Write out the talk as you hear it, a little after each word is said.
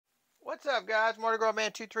What's up, guys? Mardi Gras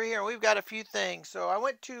Man 23 here, and we've got a few things. So I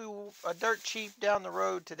went to a dirt cheap down the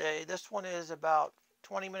road today. This one is about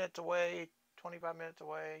 20 minutes away, 25 minutes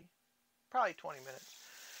away, probably 20 minutes.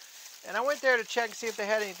 And I went there to check and see if they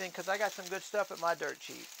had anything because I got some good stuff at my dirt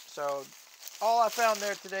cheap. So all I found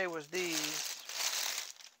there today was these.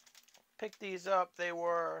 Picked these up. They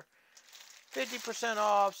were 50%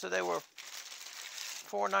 off, so they were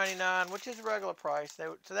 $4.99, which is a regular price.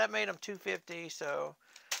 So that made them $2.50. So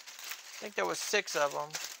I think there was 6 of them.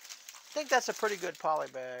 I think that's a pretty good poly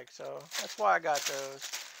bag, so that's why I got those.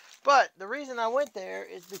 But the reason I went there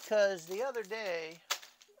is because the other day,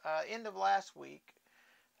 end of last week,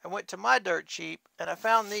 I went to my dirt cheap and I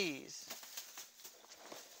found these.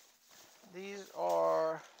 These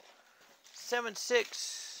are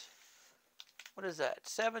 7.6. What is that?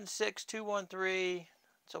 76213.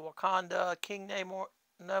 It's a Wakanda King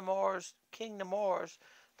Namor's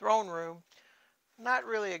throne room. Not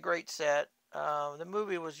really a great set. The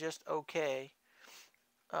movie was just okay.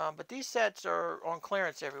 But these sets are on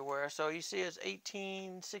clearance everywhere. So you see it's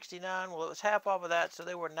 $18.69. Well, it was half off of that, so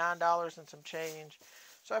they were $9 and some change.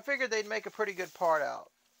 So I figured they'd make a pretty good part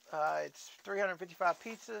out. It's 355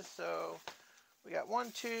 pizzas, so we got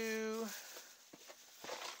 1, 2,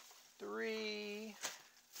 3.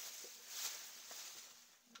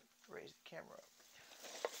 Raise the camera up.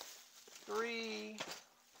 3,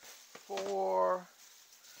 4,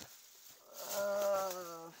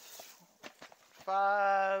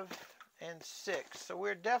 5, and 6. So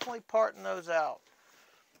we're definitely parting those out.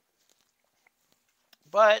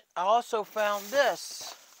 But I also found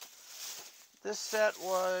this. This set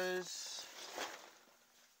was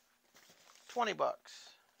 20 bucks.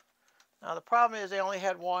 Now the problem is they only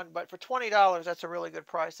had one, but for $20, that's a really good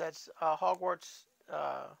price. That's Hogwarts,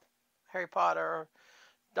 Harry Potter,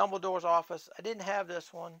 Dumbledore's office. I didn't have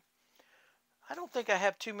this one. I don't think I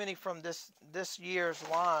have too many from this year's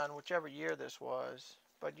line, whichever year this was.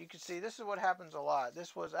 But you can see this is what happens a lot.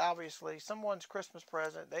 This was obviously someone's Christmas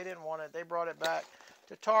present. They didn't want it. They brought it back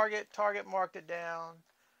to Target. Target marked it down.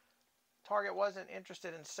 Target wasn't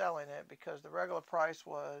interested in selling it because the regular price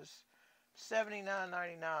was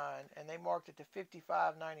 $79.99 and they marked it to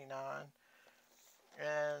 $55.99.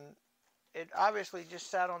 And it obviously just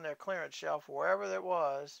sat on their clearance shelf wherever it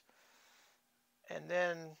was. And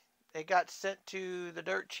then it got sent to the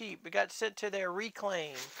Dirt Cheap. It got sent to their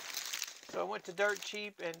reclaim. So I went to Dirt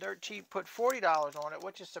Cheap, and Dirt Cheap put $40 on it,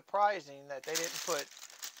 which is surprising that they didn't put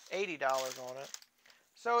 $80 on it.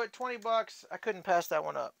 So at 20 bucks, I couldn't pass that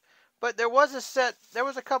one up. But there was a set, there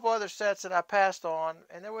was a couple other sets that I passed on,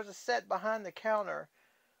 and there was a set behind the counter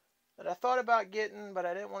that I thought about getting, but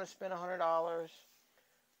I didn't want to spend $100.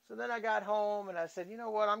 So then I got home, and I said, you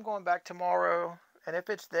know what, I'm going back tomorrow, and if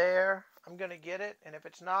it's there, I'm going to get it, and if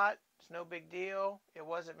it's not, it's no big deal. It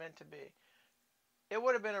wasn't meant to be. It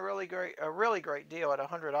would have been a really great deal at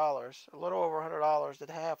 $100, a little over $100 at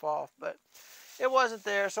half off, but it wasn't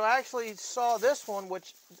there. So I actually saw this one,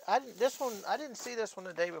 which I didn't see this one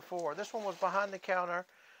the day before. This one was behind the counter.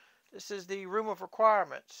 This is the Room of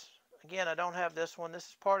Requirements. Again, I don't have this one. This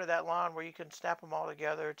is part of that line where you can snap them all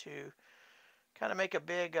together to kind of make a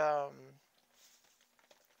big,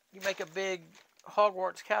 you make a big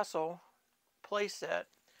Hogwarts Castle play set.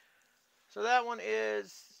 So that one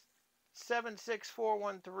is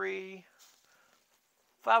 76413,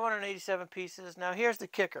 587 pieces. Now here's the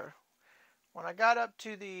kicker. When I got up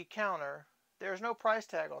to the counter, there's no price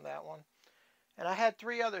tag on that one. And I had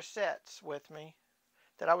 3 other sets with me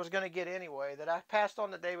that I was going to get anyway, that I passed on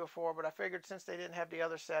the day before, but I figured since they didn't have the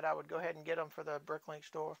other set, I would go ahead and get them for the Bricklink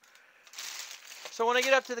store. So when I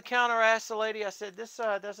get up to the counter, I asked the lady, I said, this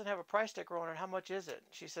doesn't have a price sticker on it. How much is it?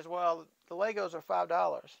 She says, well, the Legos are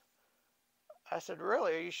 $5. I said,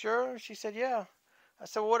 really? Are you sure? She said, yeah. I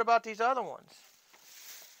said, well, what about these other ones?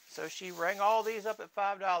 So she rang all these up at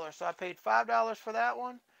 $5. So I paid $5 for that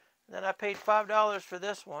one. And then I paid $5 for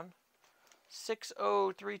this one.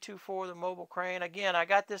 60324, the mobile crane. Again, I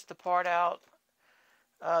got this to part out.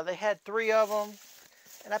 They had 3 of them.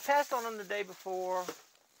 And I passed on them the day before.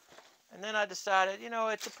 And then I decided, you know,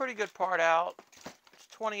 it's a pretty good part out. It's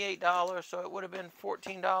 $28, so it would have been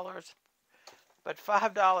 $14. But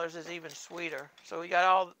 $5 is even sweeter. So we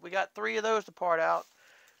got 3 of those to part out.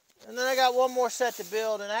 And then I got one more set to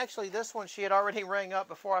build. And actually this one she had already rang up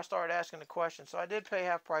before I started asking the question. So I did pay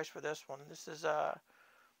half price for this one. This is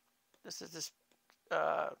this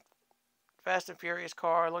Fast and Furious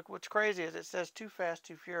car. Look, what's crazy is it says Too Fast,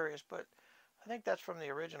 Too Furious, but I think that's from the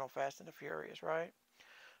original Fast and the Furious, right?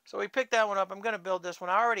 So we picked that one up. I'm going to build this one.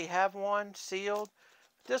 I already have one sealed.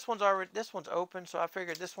 This one's open, so I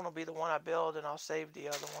figured this one will be the one I build, and I'll save the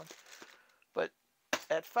other one. But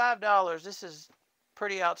at $5, this is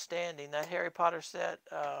pretty outstanding. That Harry Potter set,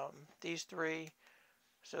 these three.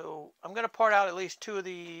 So I'm going to part out at least 2 of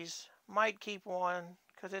these. Might keep one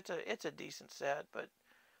because it's a decent set, but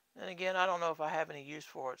then again, I don't know if I have any use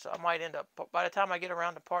for it. So I might end up, by the time I get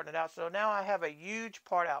around to parting it out. So now I have a huge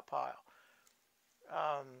part out pile.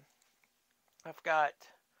 I've got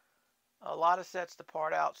a lot of sets to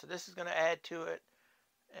part out, so this is going to add to it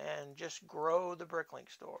and just grow the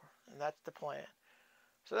Bricklink store, and that's the plan.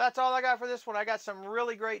 So that's all I got for this one. I got some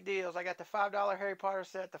really great deals. I got the $5 Harry Potter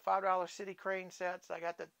set, the $5 City Crane sets. I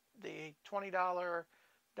got the $20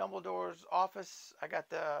 Dumbledore's Office. I got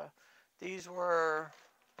these were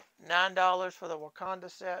 $9 for the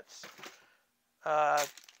Wakanda sets.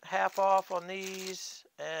 Half off on these,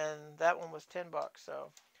 and that one was $10.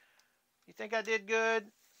 So you think I did good?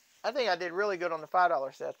 I think I did really good on the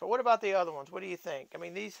 $5 sets. But what about the other ones? What do you think? I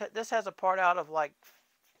mean, this has a part out of like,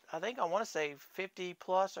 I think I want to say 50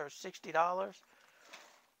 plus or $60.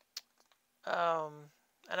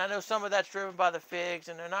 And I know some of that's driven by the figs,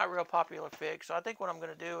 and they're not real popular figs. So I think what I'm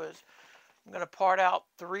going to do is I'm going to part out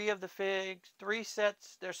 3 of the figs, 3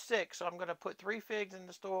 sets. There's 6, so I'm going to put 3 figs in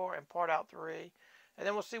the store and part out 3, and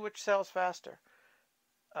then we'll see which sells faster.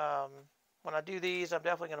 When I do these, I'm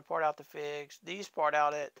definitely going to part out the figs. These part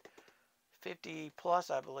out at 50 plus,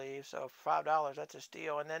 I believe. So for $5, that's a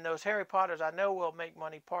steal. And then those Harry Potters, I know will make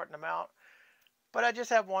money parting them out. But I just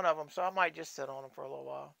have one of them, so I might just sit on them for a little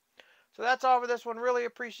while. So that's all for this one. Really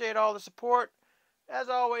appreciate all the support. As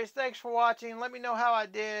always, thanks for watching. Let me know how I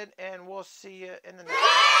did, and we'll see you in the next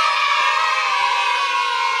one.